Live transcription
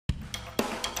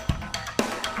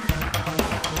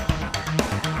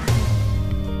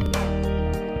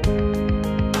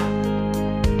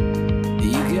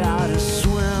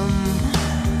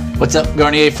What's up,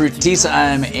 Garnier Fruitisa?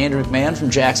 I'm Andrew McMahon from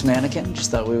Jack's Mannequin.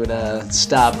 Just thought we would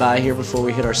stop by here before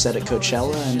we hit our set at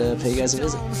Coachella and pay you guys a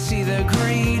visit.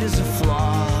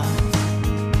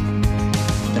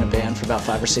 Been a band for about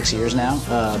 5 or 6 years now,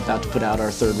 about to put out our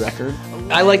 3rd record.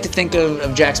 I like to think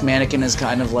of Jack's Mannequin as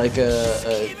kind of like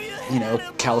a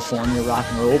California rock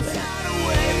and roll band.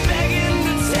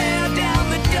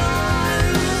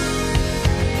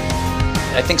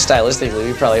 I think stylistically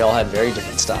we probably all had very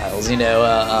different styles.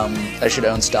 I should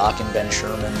own stock in Ben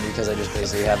Sherman because I just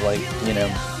basically have 20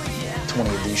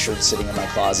 of these shirts sitting in my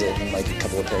closet and a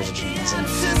couple of pairs of jeans. And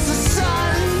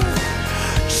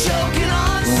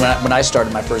when I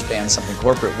started my first band, Something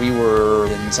Corporate, we were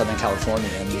in Southern California,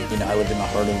 and I lived in the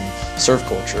heart of surf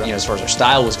culture. As far as our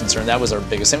style was concerned, that was our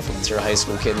biggest influence. You're a high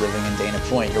school kid living in Dana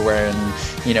Point. You're wearing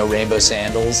rainbow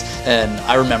sandals, and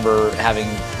I remember having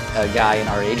a guy in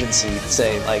our agency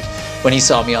say, when he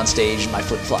saw me on stage in my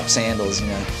flip-flop sandals, you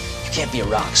can't be a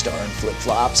rock star in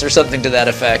flip-flops, or something to that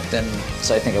effect. And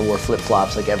so I think I wore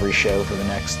flip-flops every show for the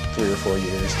next 3 or 4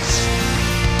 years.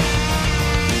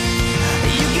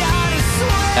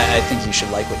 I think you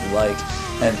should like what you like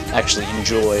and actually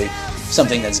enjoy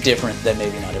something that's different that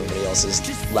maybe not everybody else is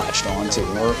latched on to,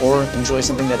 or enjoy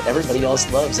something that everybody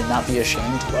else loves and not be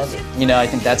ashamed to love it. I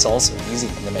think that's also an easy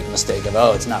thing to make a mistake of,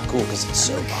 oh, it's not cool because it's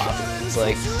so popular. It's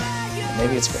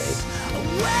maybe it's great.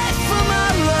 Away from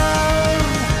our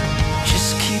love,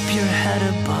 just keep your head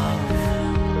above.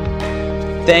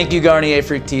 Thank you, Garnier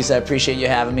Fruitisa. I appreciate you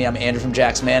having me. I'm Andrew from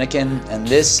Jack's Mannequin, and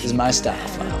this is my style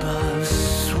file.